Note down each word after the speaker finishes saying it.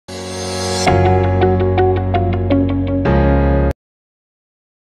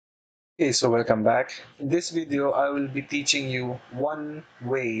Okay, so welcome back. In this video, I will be teaching you one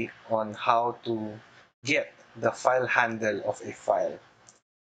way on how to get the file handle of a file.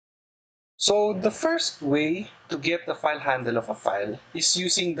 So the first way to get the file handle of a file is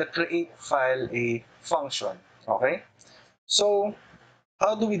using the CreateFileA function. Okay? So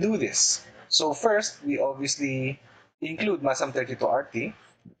how do we do this? So first, we obviously include MASM32 RT,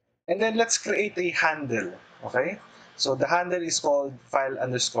 and then let's create a handle. Okay? So the handle is called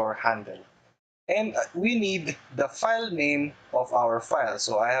file_handle. And we need the file name of our file.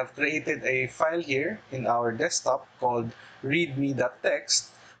 So I have created a file here in our desktop called readme.txt,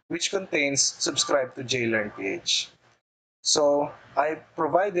 which contains subscribe to JLearn PH. So I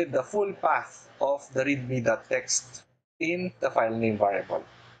provided the full path of the readme.txt in the file name variable.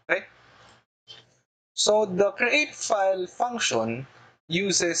 Okay? So the create file function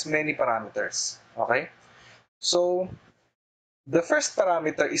uses many parameters. Okay? So the first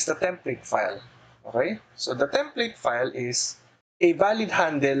parameter is the template file. Okay, so the template file is a valid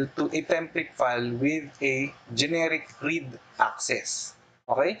handle to a template file with a generic read access.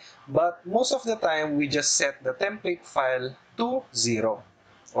 Okay, but most of the time we just set the template file to 0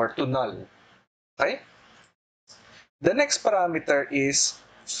 or to null. Okay, the next parameter is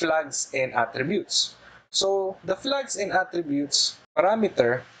flags and attributes. So the flags and attributes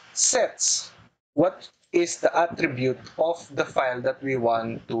parameter sets what is the attribute of the file that we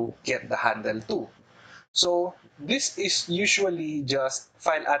want to get the handle to. So this is usually just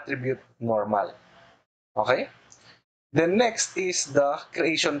file attribute normal. Okay? The next is the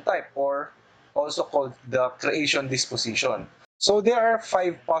creation type, or also called the creation disposition. So there are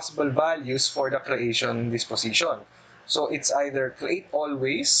 5 possible values for the creation disposition. So it's either create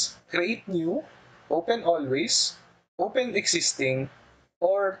always, create new, open always, open existing,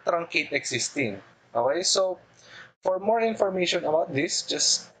 or truncate existing. Okay, so for more information about this,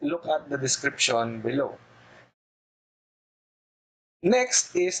 just look at the description below.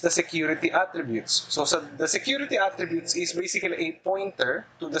 Next is the security attributes. So the security attributes is basically a pointer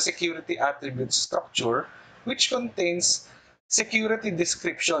to the security attribute structure, which contains security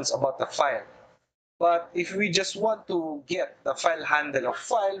descriptions about the file. But if we just want to get the file handle of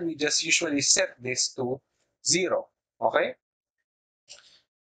file, we just usually set this to 0. Okay?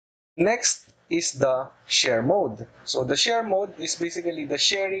 Next is the share mode. So the share mode is basically the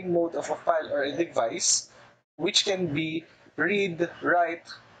sharing mode of a file or a device, which can be read, write,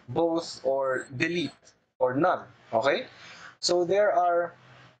 both, or delete, or none. Okay? So there are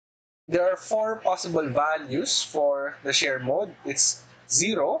 4 possible values for the share mode. It's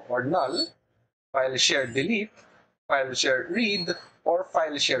 0 or null, file share delete, file share read, or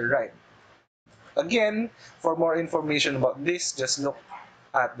file share write. Again, for more information about this, just look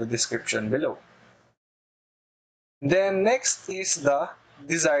at the description below. Then next is the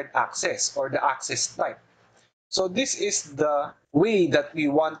desired access, or the access type. So this is the way that we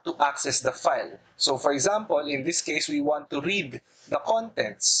want to access the file. So for example, in this case, we want to read the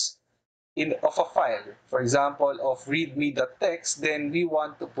contents of a file. For example, of readme.txt, then we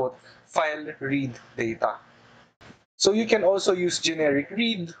want to put file read data. So you can also use generic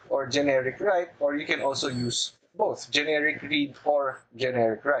read or generic write, or you can also use both generic read or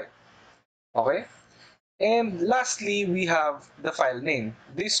generic write. Okay? And lastly, we have the file name.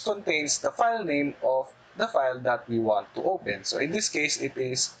 This contains the file name of the file that we want to open. So in this case, it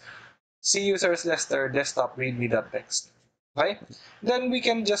is CusersLester desktop readme.txt. Okay? Then we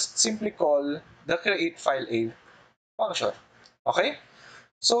can just simply call the CreateFileA function. Okay?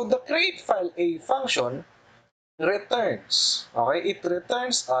 So the CreateFileA function returns. Okay? It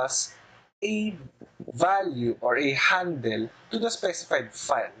returns us a value or a handle to the specified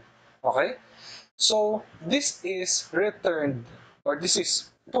file. Okay? So this is returned, or this is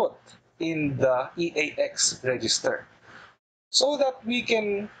put in the EAX register so that we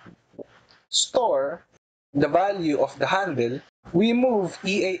can store the value of the handle. We move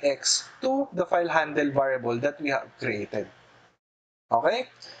EAX to the file handle variable that we have created. Okay?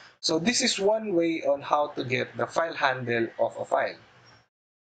 So this is one way on how to get the file handle of a file.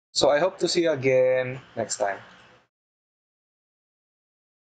 So I hope to see you again next time.